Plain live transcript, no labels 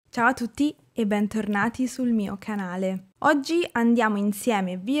Ciao a tutti e bentornati sul mio canale. Oggi andiamo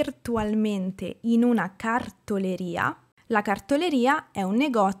insieme virtualmente in una cartoleria. La cartoleria è un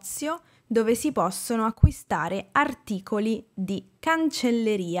negozio dove si possono acquistare articoli di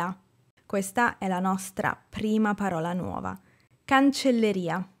cancelleria. Questa è la nostra prima parola nuova.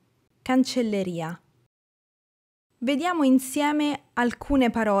 Cancelleria. Cancelleria. Vediamo insieme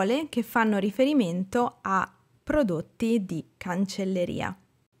alcune parole che fanno riferimento a prodotti di cancelleria.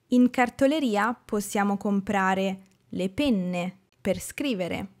 In cartoleria possiamo comprare le penne per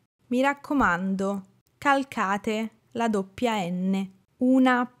scrivere. Mi raccomando, calcate la doppia N.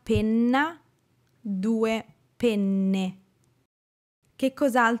 Una penna, due penne. Che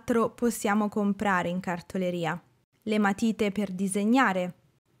cos'altro possiamo comprare in cartoleria? Le matite per disegnare.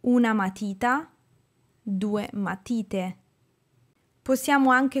 Una matita, due matite.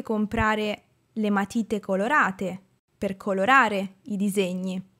 Possiamo anche comprare le matite colorate per colorare i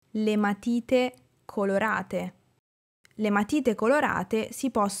disegni. Le matite colorate. Le matite colorate si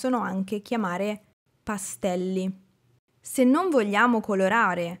possono anche chiamare pastelli. Se non vogliamo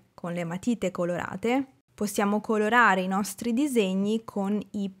colorare con le matite colorate, possiamo colorare i nostri disegni con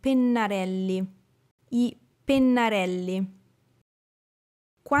i pennarelli. I pennarelli.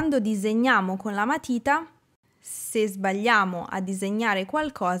 Quando disegniamo con la matita, se sbagliamo a disegnare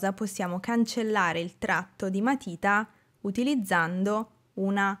qualcosa, possiamo cancellare il tratto di matita utilizzando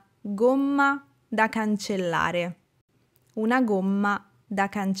una gomma da cancellare. Una gomma da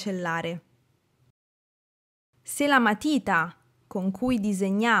cancellare. Se la matita con cui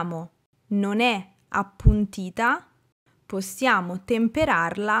disegniamo non è appuntita, possiamo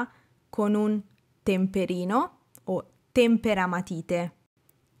temperarla con un temperino o temperamatite.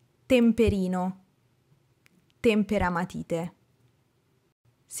 Temperino, temperamatite.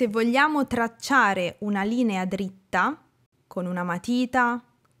 Se vogliamo tracciare una linea dritta con una matita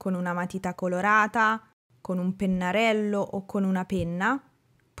colorata, con un pennarello o con una penna,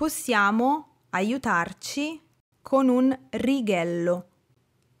 possiamo aiutarci con un righello.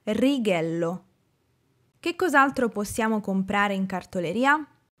 Righello. Che cos'altro possiamo comprare in cartoleria?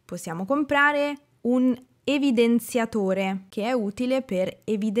 Possiamo comprare un evidenziatore che è utile per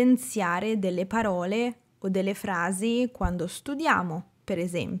evidenziare delle parole o delle frasi quando studiamo, per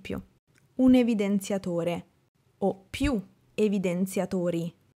esempio. Un evidenziatore o più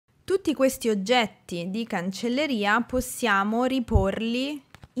evidenziatori. Tutti questi oggetti di cancelleria possiamo riporli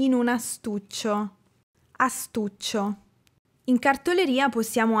in un astuccio. Astuccio. In cartoleria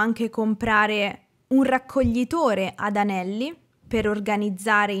possiamo anche comprare un raccoglitore ad anelli per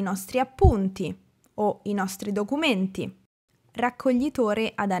organizzare i nostri appunti o i nostri documenti.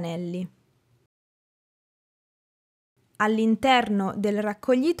 Raccoglitore ad anelli. All'interno del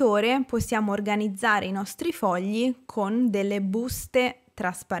raccoglitore possiamo organizzare i nostri fogli con delle buste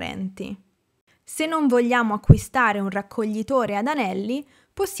trasparenti. Se non vogliamo acquistare un raccoglitore ad anelli,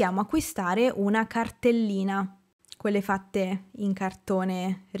 possiamo acquistare una cartellina, quelle fatte in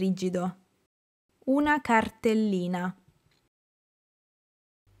cartone rigido. Una cartellina.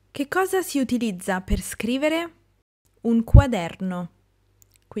 Che cosa si utilizza per scrivere? Un quaderno.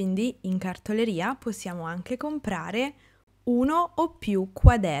 Quindi in cartoleria possiamo anche comprare uno o più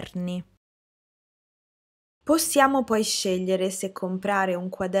quaderni. Possiamo poi scegliere se comprare un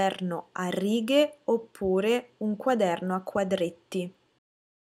quaderno a righe oppure un quaderno a quadretti.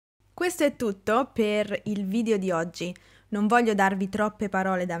 Questo è tutto per il video di oggi. Non voglio darvi troppe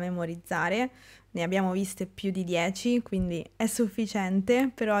parole da memorizzare, ne abbiamo viste più di 10, quindi è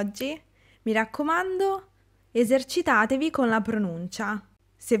sufficiente per oggi. Mi raccomando, esercitatevi con la pronuncia.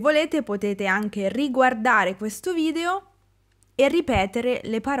 Se volete potete anche riguardare questo video e ripetere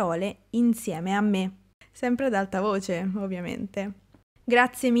le parole insieme a me. Sempre ad alta voce, ovviamente.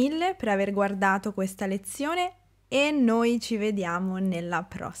 Grazie mille per aver guardato questa lezione e noi ci vediamo nella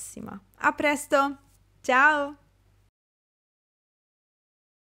prossima. A presto! Ciao!